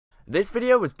This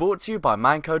video was brought to you by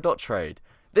manco.trade.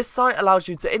 This site allows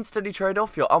you to instantly trade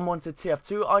off your unwanted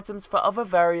TF2 items for other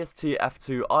various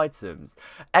TF2 items.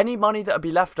 Any money that will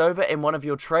be left over in one of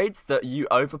your trades that you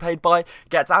overpaid by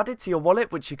gets added to your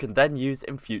wallet, which you can then use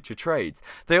in future trades.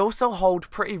 They also hold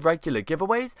pretty regular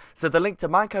giveaways, so the link to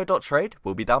manco.trade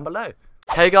will be down below.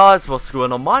 Hey guys, what's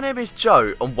going on? My name is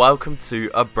Joe and welcome to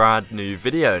a brand new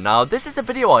video. Now this is a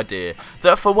video idea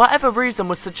that for whatever reason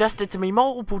was suggested to me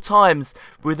multiple times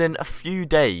within a few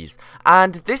days,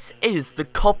 and this is the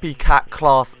COPYCAT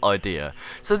class idea.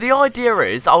 So the idea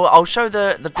is, I'll show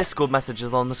the Discord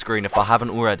messages on the screen if I haven't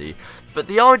already, but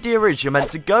the idea is you're meant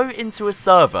to go into a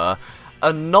server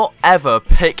and not ever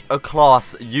pick a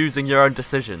class using your own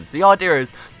decisions. The idea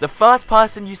is the first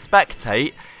person you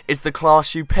spectate is the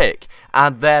class you pick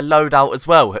and their loadout as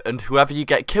well, and whoever you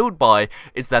get killed by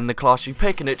is then the class you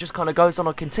pick, and it just kind of goes on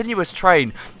a continuous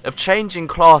train of changing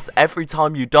class every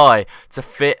time you die to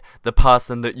fit the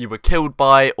person that you were killed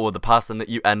by or the person that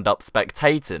you end up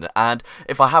spectating. And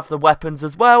if I have the weapons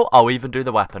as well, I'll even do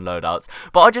the weapon loadouts.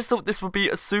 But I just thought this would be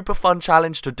a super fun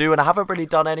challenge to do, and I haven't really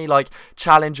done any like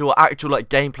challenge or actual like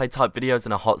gameplay type videos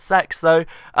in a hot sec, so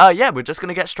yeah, we're just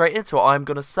gonna get straight into it. I'm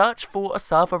gonna search for a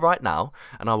server right now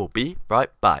and I will be right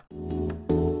back.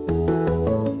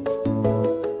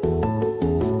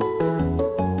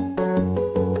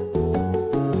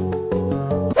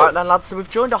 Right then lads, so we've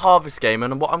joined a harvest game,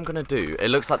 and what I'm going to do, it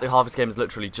looks like the harvest game has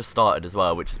literally just started as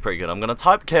well, which is pretty good. I'm going to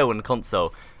type kill in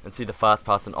console and see the first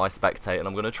person I spectate, and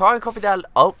I'm going to try and copy that.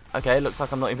 Oh, okay, looks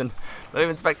like I'm not even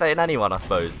spectating anyone, I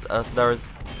suppose. So there is...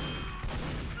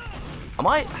 Am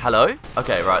I? Hello?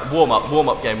 Okay, right,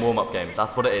 warm-up game,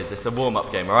 that's what it is, it's a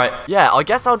warm-up game, alright? Yeah, I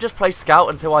guess I'll just play scout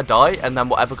until I die, and then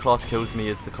whatever class kills me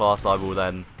is the class I will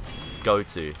then go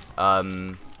to.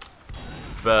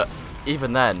 But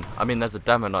even then, I mean, there's a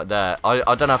demo right there.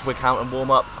 I don't know if we're counting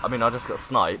warm-up. I mean, I just got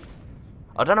sniped.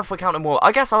 I don't know if we're counting warm-up.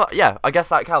 Yeah, I guess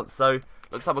that counts, so...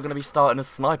 Looks like we're going to be starting as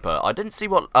sniper. I didn't see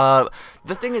what...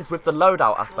 the thing is, with the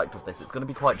loadout aspect of this, it's going to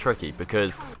be quite tricky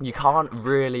because you can't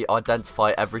really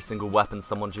identify every single weapon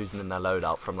someone's using in their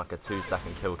loadout from like a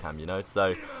 2-second kill cam, you know?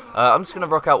 So, I'm just going to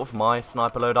rock out with my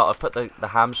sniper loadout. I've put the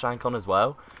ham shank on as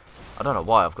well. I don't know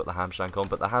why I've got the ham shank on,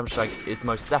 but the ham shank is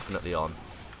most definitely on.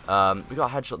 We got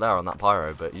a headshot there on that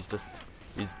pyro, but he's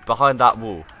behind that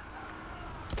wall.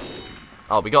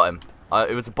 Oh, we got him.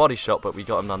 It was a body shot, but we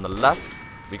got him nonetheless.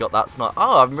 We got that sniper.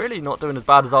 Oh, I'm really not doing as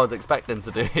bad as I was expecting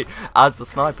to do as the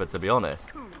sniper, to be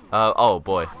honest. Oh,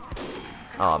 boy.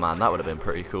 Oh, man, that would have been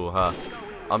pretty cool, huh?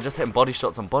 I'm just hitting body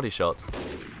shots on body shots.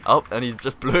 Oh, and he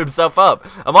just blew himself up.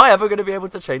 Am I ever going to be able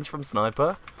to change from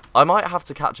sniper? I might have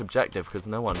to catch objective because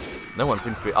no one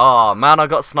seems to be... Oh, man, I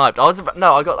got sniped. I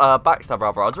got backstab,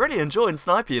 rather. I was really enjoying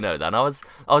sniper, you know, then. I was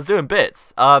doing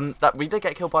bits. We did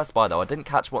get killed by a spy, though. I didn't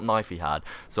catch what knife he had,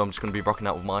 so I'm just going to be rocking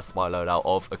out with my spy loadout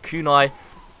of a kunai,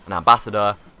 an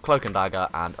ambassador, cloak and dagger,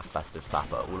 and a festive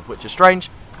sapper, all of which is strange.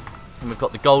 And we've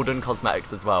got the golden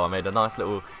cosmetics as well. I made a nice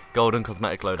little golden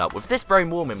cosmetic loadout with this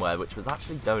brain warming wear, which was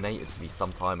actually donated to me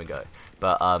some time ago.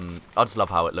 But I just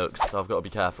love how it looks, so I've got to be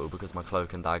careful because my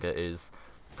cloak and dagger is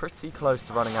pretty close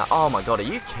to running out. Oh my god, are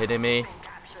you kidding me?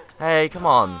 Hey, come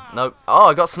on. No. Oh,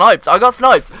 I got sniped. I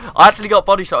actually got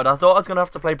body shotted. I thought I was going to have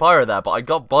to play pyro there, but I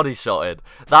got body shotted.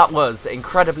 That was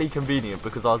incredibly convenient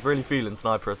because I was really feeling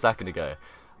sniper a second ago.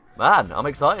 Man, I'm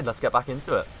excited. Let's get back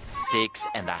into it.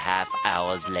 6.5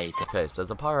 hours later. Okay, so there's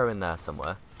a pyro in there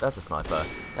somewhere. There's a sniper.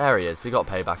 There he is. We got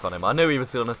payback on him. I knew he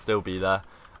was going to still be there.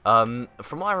 From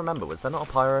what I remember, was there not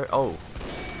a pyro? Oh.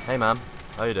 Hey, man.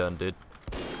 How you doing, dude?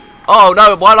 Oh,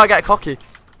 no. Why'd I get cocky?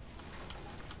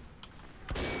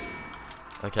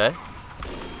 Okay.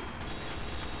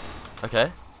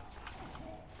 Okay.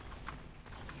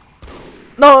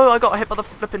 No, I got hit by the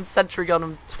flipping sentry gun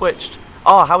and twitched.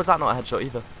 Oh, how was that not a headshot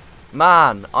either?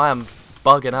 Man, I am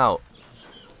bugging out.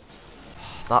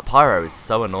 That pyro is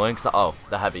so annoying. Oh,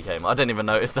 the heavy came. I didn't even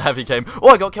notice the heavy came. Oh,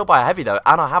 I got killed by a heavy though,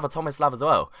 and I have a Tomislav as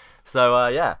well. So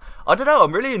yeah, I don't know.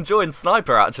 I'm really enjoying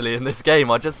sniper actually in this game.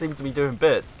 I just seem to be doing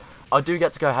bits. I do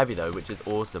get to go heavy though, which is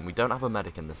awesome. We don't have a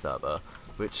medic in the server,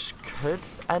 which could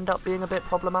end up being a bit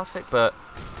problematic. But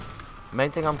the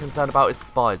main thing I'm concerned about is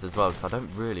spies as well, because I don't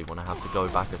really want to have to go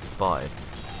back as spy.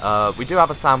 We do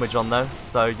have a sandwich on though,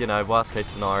 so you know, worst case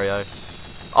scenario.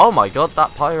 Oh my god,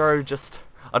 that pyro just...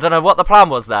 I don't know what the plan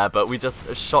was there, but we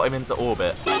just shot him into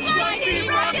orbit.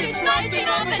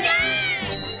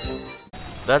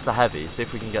 There's the heavy, see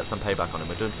if we can get some payback on him.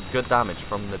 We're doing some good damage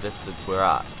from the distance we're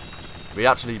at. We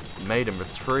actually made him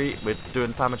retreat. We're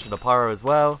doing damage to the pyro as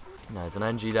well. No, there's an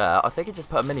NG there. I think he just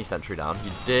put a mini sentry down.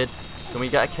 He did. Can we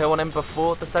get a kill on him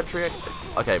before the sentry?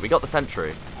 Okay, we got the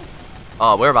sentry.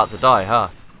 Oh, we're about to die, huh?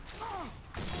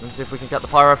 Let's see if we can get the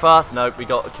pyro first. Nope, we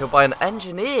got killed by an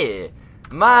engineer.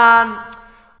 Man.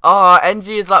 Oh, NG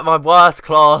is like my worst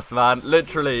class, man.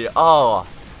 Literally. Oh,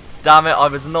 damn it. I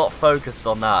was not focused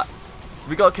on that. So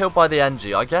we got killed by the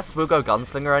NG. I guess we'll go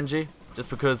Gunslinger NG.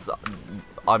 Just because,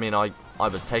 I mean, I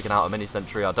was taking out a mini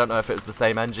sentry. I don't know if it was the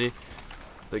same NG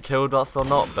that killed us or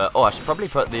not. But, oh, I should probably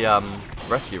put the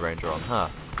Rescue Ranger on, huh?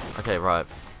 Okay, right.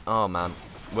 Oh, man.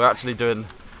 We're actually doing...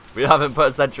 We haven't put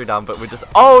a sentry down, but we're just...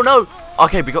 Oh, no!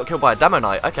 Okay, we got killed by a Demo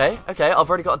Knight. Okay, okay. I've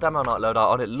already got a Demo Knight loadout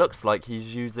on. It looks like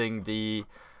he's using the...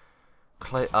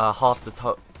 half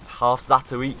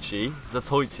Zatoichi,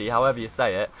 however you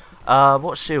say it.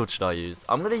 What shield should I use?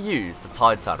 I'm going to use the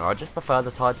Tide Turner. I just prefer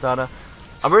the Tide Turner.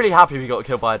 I'm really happy we got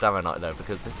killed by a Demo Knight, though,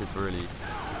 because this is really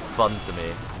fun to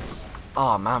me.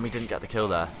 Oh, man, we didn't get the kill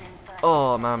there.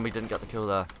 Oh, man, we didn't get the kill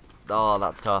there. Oh,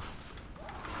 that's tough.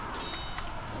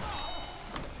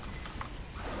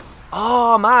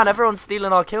 Oh, man, everyone's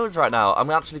stealing our kills right now. I'm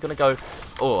actually going to go...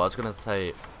 Oh, I was going to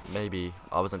say maybe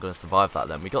I wasn't going to survive that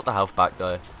then. We got the health back,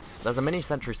 though. There's a mini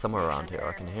sentry somewhere around here.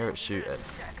 I can hear it shooting.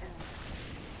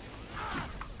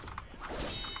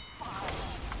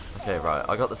 Okay, right.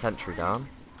 I got the sentry down.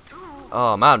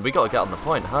 Oh, man, we got to get on the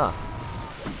point, huh?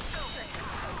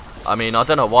 I mean, I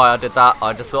don't know why I did that.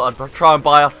 I just thought I'd try and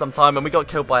buy us some time, and we got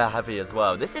killed by a heavy as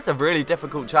well. This is a really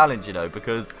difficult challenge, you know,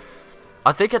 because...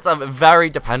 I think it's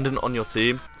very dependent on your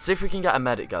team. See if we can get a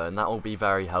medic going. That will be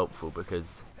very helpful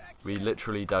because we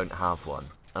literally don't have one.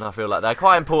 And I feel like they're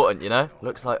quite important, you know?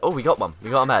 Looks like... Oh, we got one. We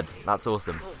got a med. That's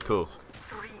awesome. Cool.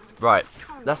 Right.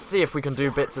 Let's see if we can do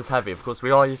bits as heavy. Of course,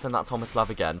 we are using that Tomislav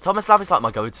again. Tomislav is like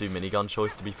my go-to minigun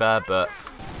choice, to be fair. But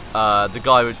the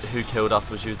guy who killed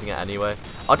us was using it anyway.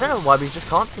 I don't know why we just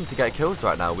can't seem to get kills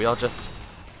right now. We are just...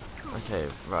 Okay,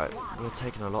 right. We're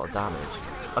taking a lot of damage.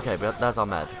 Okay, but there's our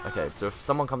med. Okay, so if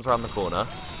someone comes around the corner,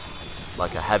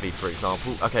 like a heavy, for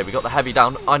example. Okay, we got the heavy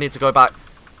down. I need to go back.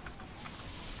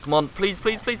 Come on, please,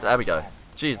 please, please. There we go.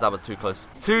 Jeez, that was too close.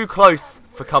 Too close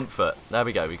for comfort. There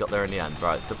we go. We got there in the end.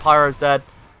 Right, so Pyro's dead.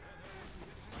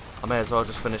 I may as well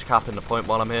just finish capping the point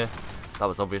while I'm here. That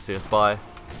was obviously a spy.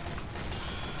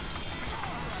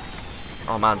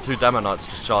 Oh, man, 2 Demo Knights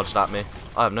just charged at me.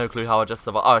 I have no clue how I just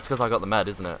survived. Oh, it's because I got the med,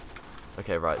 isn't it?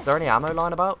 Okay, right. Is there any ammo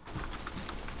lying about?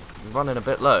 I'm running a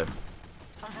bit low.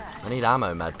 I need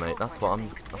ammo, med, mate. That's what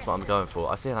I'm going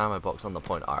for. I see an ammo box on the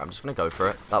point. Alright, I'm just gonna go for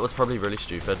it. That was probably really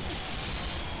stupid.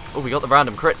 Oh, we got the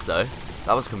random crits though.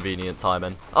 That was convenient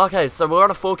timing. Okay, so we're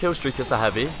on a 4 kill streak as a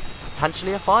heavy.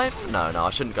 Potentially a 5? No,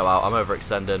 I shouldn't go out. I'm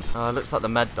overextending. Looks like the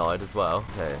med died as well.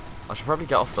 Okay. I should probably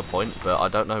get off the point, but I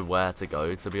don't know where to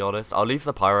go, to be honest. I'll leave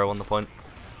the pyro on the point.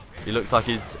 He looks like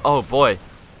he's... Oh, boy.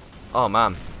 Oh,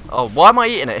 man. Oh, why am I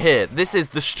eating it here? This is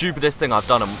the stupidest thing I've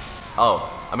done.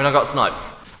 Oh, I mean, I got sniped.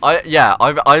 That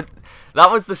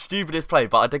was the stupidest play,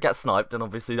 but I did get sniped, and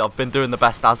obviously I've been doing the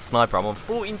best as sniper. I'm on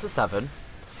 14-7,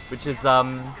 which is,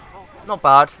 not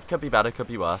bad. Could be better, could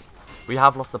be worse. We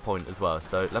have lost the point as well,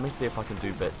 so let me see if I can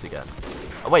do bits again.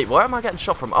 Oh, wait, where am I getting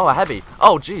shot from? Oh, a heavy.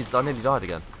 Oh, jeez, I nearly died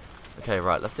again. Okay,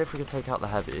 right, let's see if we can take out the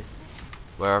heavy,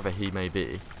 wherever he may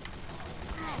be.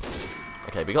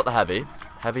 Okay, we got the heavy.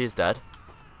 Heavy is dead.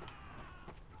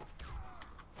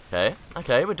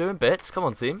 Okay, we're doing bits. Come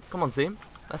on, team. Come on, team.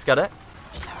 Let's get it.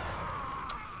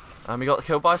 And we got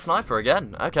killed by a sniper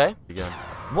again. Okay. Again.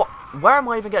 What? Where am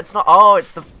I even getting sniped? Oh,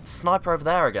 it's the sniper over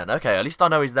there again. Okay, at least I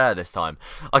know he's there this time.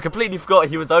 I completely forgot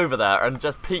he was over there and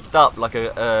just peeked up like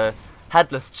a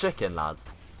headless chicken, lads.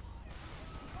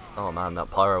 Oh, man,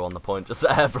 that pyro on the point just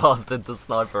air blasted the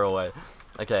sniper away.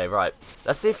 Okay, right.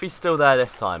 Let's see if he's still there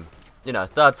this time. You know,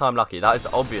 3rd time lucky. That is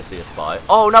obviously a spy.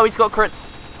 Oh, no, he's got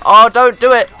crits. Oh, don't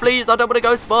do it. Please, I don't want to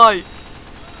go spy.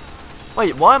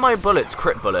 Wait, why are my bullets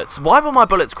crit bullets? Why were my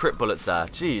bullets crit bullets there?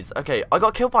 Jeez. Okay, I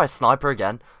got killed by a sniper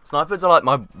again. Snipers are like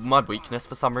my weakness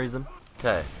for some reason.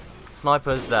 Okay,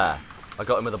 sniper's there. I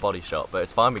got him with a body shot, but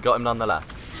it's fine. We got him nonetheless.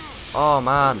 Oh,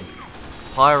 man.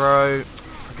 Pyro.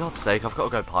 For God's sake, I've got to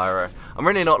go pyro. I'm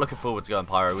really not looking forward to going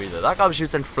pyro either. That guy was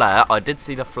using flare. I did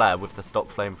see the flare with the stock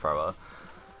flamethrower.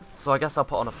 So I guess I'll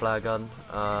put on a flare gun.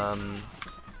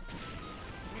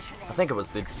 I think it was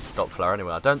the stock flare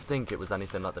anyway. I don't think it was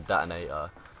anything like the detonator.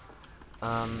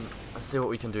 Let's see what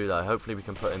we can do though. Hopefully we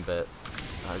can put in bits.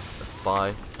 That is a spy,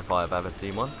 if I have ever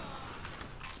seen one.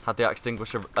 Had the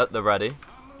extinguisher at the ready.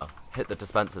 Oh, hit the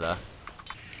dispenser there.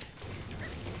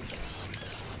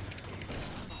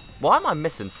 Why am I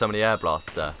missing so many air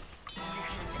blasts there?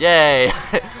 Yay!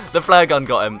 The flare gun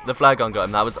got him. The flare gun got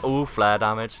him. That was all flare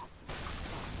damage.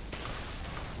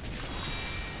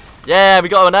 Yeah, we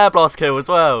got an air blast kill as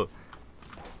well.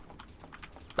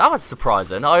 That was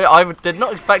surprising. I did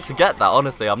not expect to get that,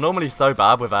 honestly. I'm normally so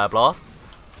bad with air blasts.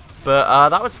 But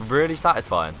that was really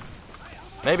satisfying.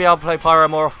 Maybe I'll play Pyro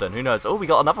more often. Who knows? Oh, we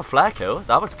got another flare kill.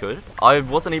 That was good. I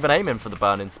wasn't even aiming for the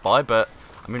burning spy, but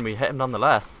I mean, we hit him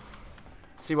nonetheless.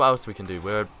 See what else we can do.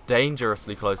 We're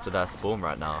dangerously close to their spawn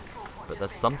right now. But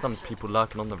there's sometimes people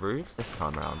lurking on the roofs this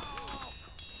time around.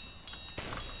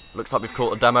 Looks like we've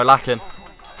caught a demo lacking.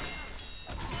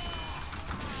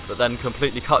 But then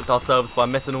completely cucked ourselves by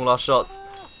missing all our shots.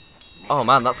 Oh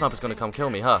man, that sniper's going to come kill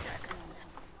me, huh?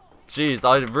 Jeez,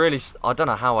 I don't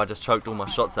know how I just choked all my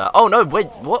shots there. Oh no, wait,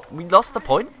 what? We lost the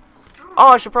point? Oh,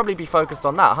 I should probably be focused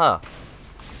on that, huh?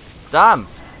 Damn.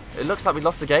 It looks like we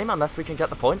lost the game unless we can get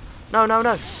the point. No, no,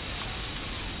 no.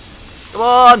 Come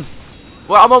on.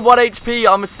 Well, I'm on 1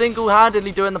 HP. I'm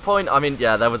single-handedly doing the point. I mean,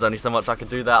 yeah, there was only so much I could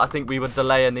do there. I think we were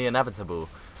delaying the inevitable.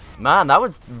 Man, that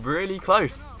was really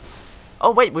close. Oh,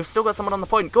 wait, we've still got someone on the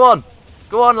point. Go on.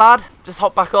 Go on, lad. Just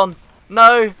hop back on.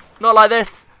 No, not like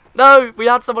this. No, we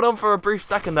had someone on for a brief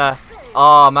second there.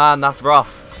 Oh, man, that's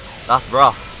rough. That's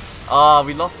rough. Oh,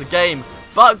 we lost the game.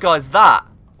 But, guys, that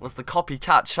was the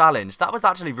copycat challenge. That was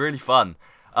actually really fun.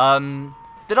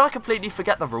 Did I completely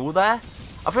forget the rule there?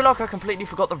 I feel like I completely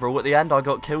forgot the rule at the end. I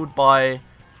got killed by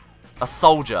a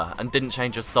soldier and didn't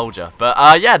change a soldier.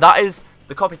 But, yeah, that is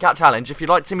the copycat challenge. If you'd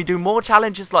like to see me do more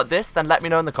challenges like this, then let me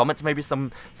know in the comments. Maybe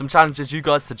some challenges you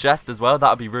guys suggest as well. That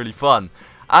would be really fun.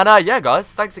 And, yeah,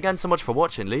 guys, thanks again so much for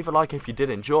watching. Leave a like if you did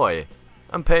enjoy.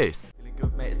 And peace. Feeling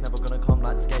good, mate. It's never gonna come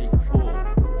like Skate 4.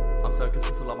 I'm so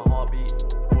consistent like my heartbeat.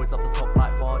 Always up the top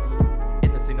like Vardy.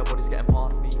 In the scene, nobody's getting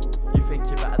past me. You think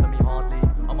you're better than me, hardly.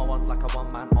 On my ones like a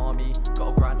one-man army.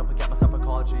 Gotta grind up and get myself a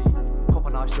car G. Cop a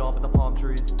nice yard with the palm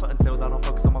trees. Put until then, I'll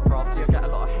focus on my craft. See, I get a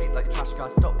lot of hate like trash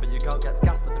guys. Stop, but your girl gets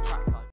gassed at the track.